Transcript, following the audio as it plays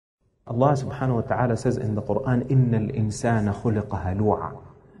Allah subhanahu wa ta'ala says in the Quran, إِنَّ الْإِنسَانَ خُلِقَ هَلُوعًا,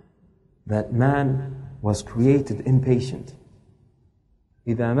 that man was created impatient.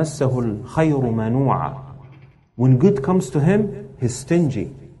 إِذَا مَسَّهُ الْخَيْرُ مَنُوعًا, when good comes to him, he's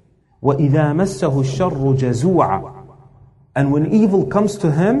stingy. وَإِذَا مَسَّهُ الشَّرُّ جَزُوعًا, and when evil comes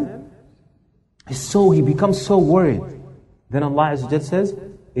to him, he becomes so worried. Then Allah Azza wa Jal says,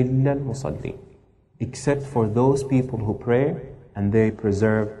 إِلَّا الْمُصَلِّينَ, except for those people who pray and they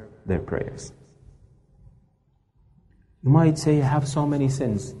preserve their prayers. You might say, I have so many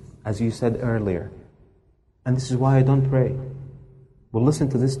sins, as you said earlier, and this is why I don't pray. Well, listen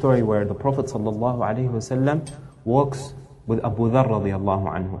to this story where the Prophet ﷺ walks with Abu Dharr radiallahu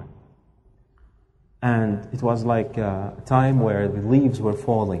anhu. And it was like a time where the leaves were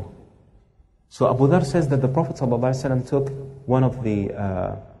falling. So Abu Dharr says that the Prophet ﷺ took one of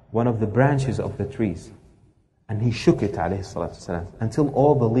the branches of the trees, and he shook it ﷺ, until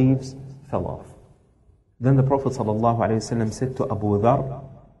all the leaves fell off. Then the Prophet ﷺ said to Abu Dharr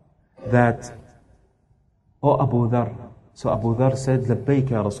that, "Oh Abu Dharr." So Abu Dharr said, "Labbayk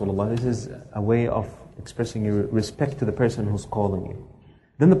ya Rasulullah." This is a way of expressing your respect to the person who's calling you.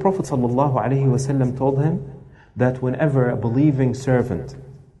 Then the Prophet ﷺ told him that whenever a believing servant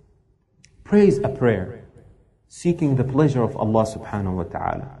prays a prayer seeking the pleasure of Allah subhanahu wa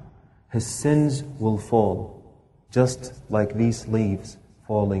ta'ala, his sins will fall, just like these leaves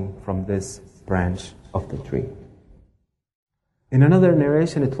falling from this branch of the tree. In another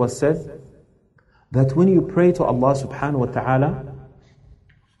narration it was said that when you pray to Allah subhanahu wa ta'ala,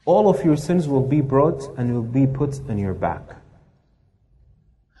 all of your sins will be brought and will be put on your back.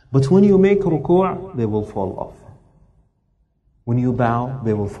 But when you make ruku', they will fall off. When you bow,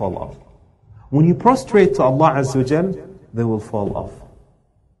 they will fall off. When you prostrate to Allah Azza wa Jal, they will fall off.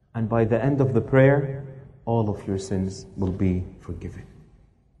 And by the end of the prayer, all of your sins will be forgiven.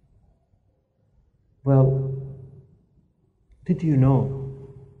 Well, did you know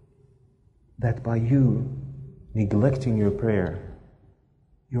that by you neglecting your prayer,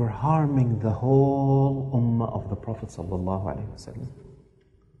 you're harming the whole ummah of the Prophet ﷺ?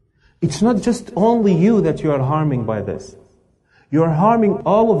 It's not just only you that you are harming by this. You are harming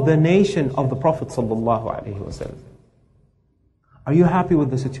all of the nation of the Prophet ﷺ. Are you happy with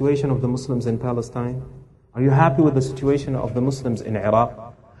the situation of the Muslims in Palestine? Are you happy with the situation of the Muslims in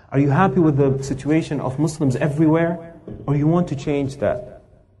Iraq? Are you happy with the situation of Muslims everywhere? Or you want to change that?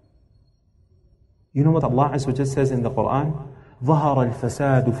 You know what Allah Azza wa Jalla says in the Quran? ظَهَرَ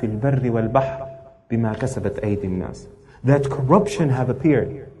الْفَسَادُ فِي الْبَرِّ وَالْبَحْرِ بِمَا كَسَبَتْ أَيْدِي النَّاسِ. That corruption have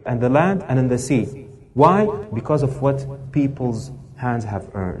appeared in the land and in the sea. Why? Because of what people's hands have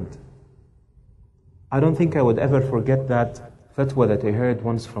earned. I don't think I would ever forget that fatwa that I heard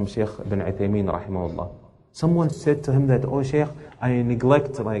once from Shaykh ibn Uthaymeen rahimahullah. Someone said to him that, "Oh Shaykh, I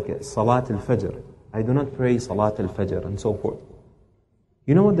neglect like Salat al-Fajr. I do not pray Salat al-Fajr," and so forth.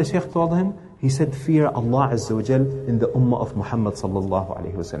 You know what the Shaykh told him? He said, "Fear Allah Azza wa Jal in the ummah of Muhammad sallallahu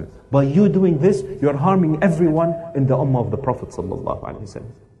alayhi wa sallam. By you doing this, you are harming everyone in the ummah of the Prophet sallallahu alayhi wa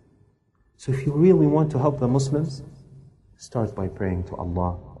sallam." So if you really want to help the Muslims, start by praying to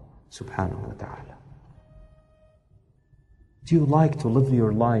Allah subhanahu wa ta'ala. Do you like to live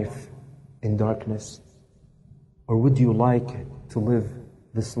your life in darkness? Or would you like to live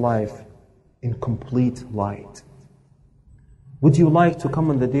this life in complete light? Would you like to come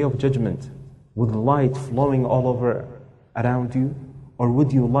on the Day of Judgment with light flowing all over around you? Or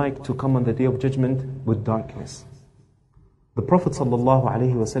would you like to come on the Day of Judgment with darkness? The Prophet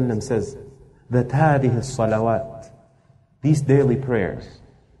ﷺ says that هذه الصلوات, these daily prayers,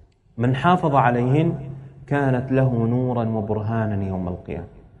 من حافظ عليهن كانت له نورا وبرهانا يوم القيامة.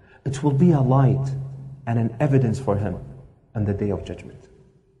 It will be a light and an evidence for him on the Day of Judgment.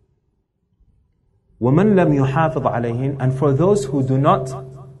 وَمَنْ لَمْ يُحَافِظْ عَلَيْهِنْ, and for those who do not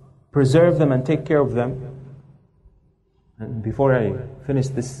preserve them and take care of them. And before I finish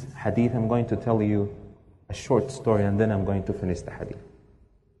this hadith, I'm going to tell you a short story and then I'm going to finish the hadith.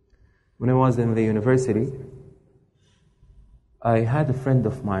 When I was in the university, I had a friend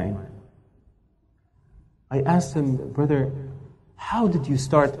of mine. I asked him, "Brother, how did you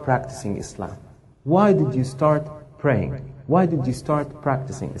start practicing Islam? Why did you start praying? Why did you start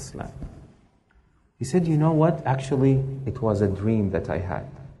practicing Islam?" He said, "You know what? Actually, it was a dream that I had."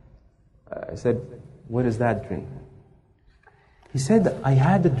 I said, "What is that dream?" He said, "I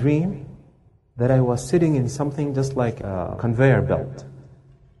had a dream that I was sitting in something just like a conveyor belt,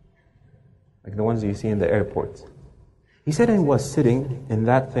 like the ones you see in the airports." He said, "I was sitting in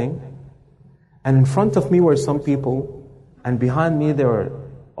that thing, and in front of me were some people, and behind me there were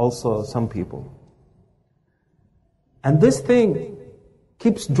also some people. And this thing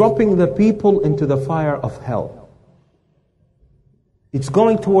keeps dropping the people into the fire of hell. It's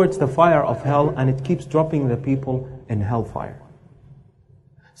going towards the fire of hell and it keeps dropping the people in hellfire.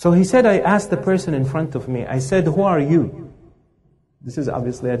 So he said, I asked the person in front of me, I said, who are you? This is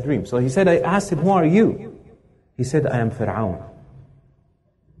obviously a dream. So he said, I asked him, who are you? He said, I am Fir'aun.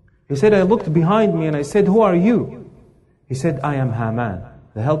 He said, I looked behind me and I said, who are you? He said, I am Haman,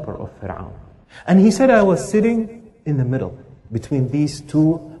 the helper of Fir'aun. And he said, I was sitting in the middle between these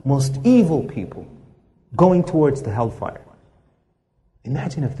two most evil people going towards the hellfire.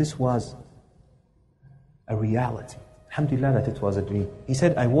 Imagine if this was a reality. Alhamdulillah that it was a dream. He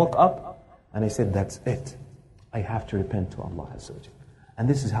said, I woke up and I said, that's it. I have to repent to Allah Azza wa Jal. And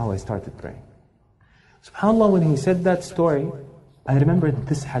this is how I started praying. SubhanAllah, when he said that story, I remembered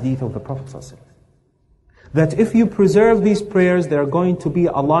this hadith of the Prophet ﷺ, that if you preserve these prayers, they are going to be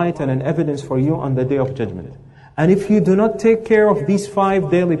a light and an evidence for you on the Day of Judgment. And if you do not take care of these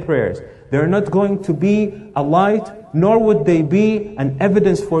 5 daily prayers, they are not going to be a light, nor would they be an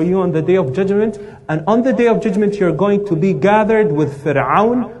evidence for you on the Day of Judgment. And on the Day of Judgment, you're going to be gathered with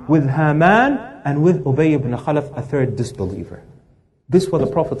Fir'aun, with Haman, and with Ubay ibn Khalaf, a third disbeliever. This is what the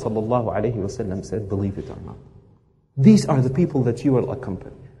Prophet ﷺ said, believe it or not. These are the people that you will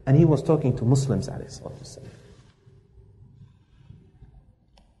accompany. And he was talking to Muslims, ﷺ.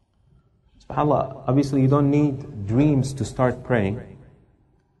 SubhanAllah, obviously you don't need dreams to start praying.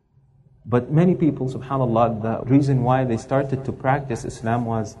 But many people, SubhanAllah, the reason why they started to practice Islam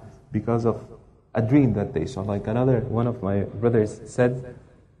was because of a dream that they saw. Like one of my brothers said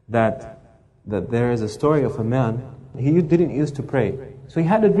that there is a story of a man, he didn't used to pray. So he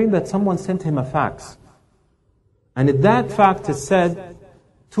had a dream that someone sent him a fax. And in that fax it said,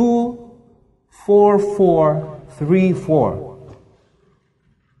 24434.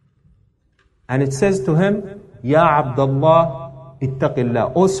 And it says to him, Ya Abdullah,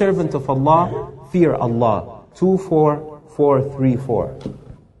 ittaqillah. O servant of Allah, fear Allah. 24434.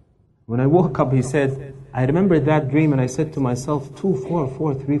 When I woke up, he said, I remembered that dream and I said to myself,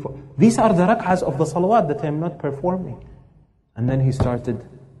 24434. These are the rak'ahs of the salawat that I am not performing. And then he started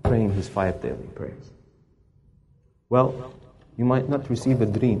praying his 5 daily prayers. Well, you might not receive a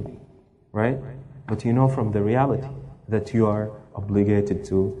dream, right? But you know from the reality that you are obligated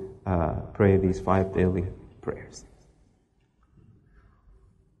to pray these 5 daily prayers.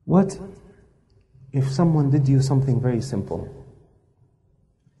 What if someone did you something very simple?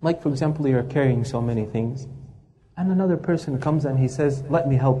 Like, for example, you're carrying so many things, and another person comes and he says, let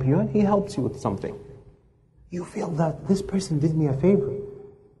me help you, and he helps you with something. You feel that this person did me a favor,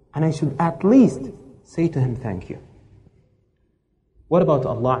 and I should at least say to him, thank you. What about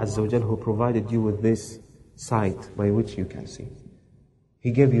Allah Azza wa Jal, who provided you with this sight by which you can see? He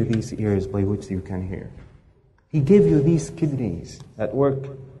gave you these ears by which you can hear. He gave you these kidneys that work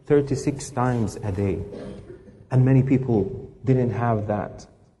 36 times a day, and many people didn't have that.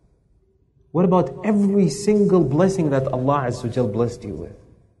 What about every single blessing that Allah Azza wa Jal blessed you with?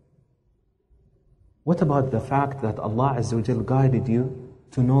 What about the fact that Allah Azza wa Jal guided you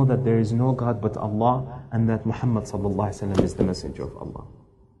to know that there is no God but Allah and that Muhammad sallallahu alaihi wasallam is the messenger of Allah?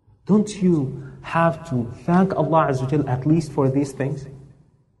 Don't you have to thank Allah Azza wa Jal at least for these things?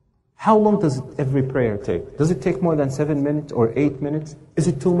 How long does every prayer take? Does it take more than 7 minutes or 8 minutes? Is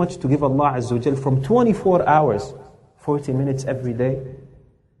it too much to give Allah Azza wa Jal from 24 hours, 40 minutes every day?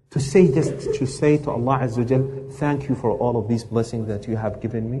 To say to Allah Azza wa Jal, thank you for all of these blessings that you have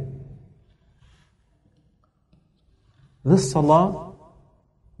given me. This salah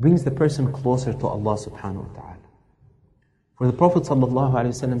brings the person closer to Allah subhanahu wa ta'ala. For the Prophet sallallahu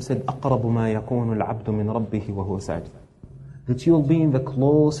alayhi wa sallam said, أَقْرَبُ مَا يَكُونُ الْعَبْدُ مِنْ رَبِّهِ وَهُوَ سَاجِدٌ. That you will be in the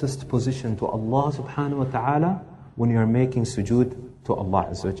closest position to Allah subhanahu wa ta'ala when you are making sujood to Allah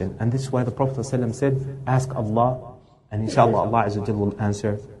Azza wa Jal. And this is why the Prophet sallallahu alayhi wa sallam said, ask Allah, and inshallah Allah Azza wa Jal will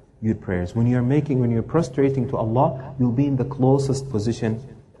answer your prayers. When you're prostrating to Allah, you'll be in the closest position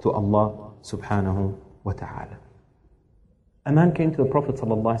to Allah subhanahu wa ta'ala. A man came to the Prophet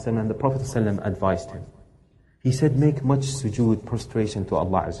ﷺ and the Prophet ﷺ advised him. He said, make much sujood, prostration to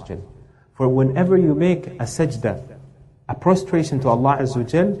Allah Azza wa Jal. For whenever you make a sajda, a prostration to Allah Azza wa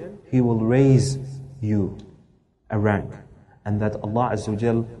Jal, He will raise you a rank. And that Allah Azza wa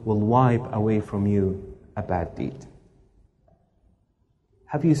Jal will wipe away from you a bad deed.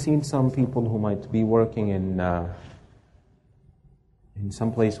 Have you seen some people who might be working in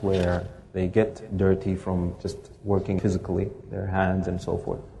some place where they get dirty from just working physically, their hands and so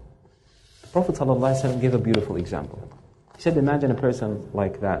forth? The Prophet ﷺ gave a beautiful example. He said, imagine a person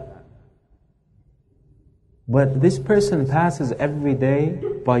like that. But this person passes every day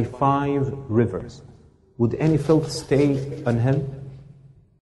by 5 rivers. Would any filth stay on him?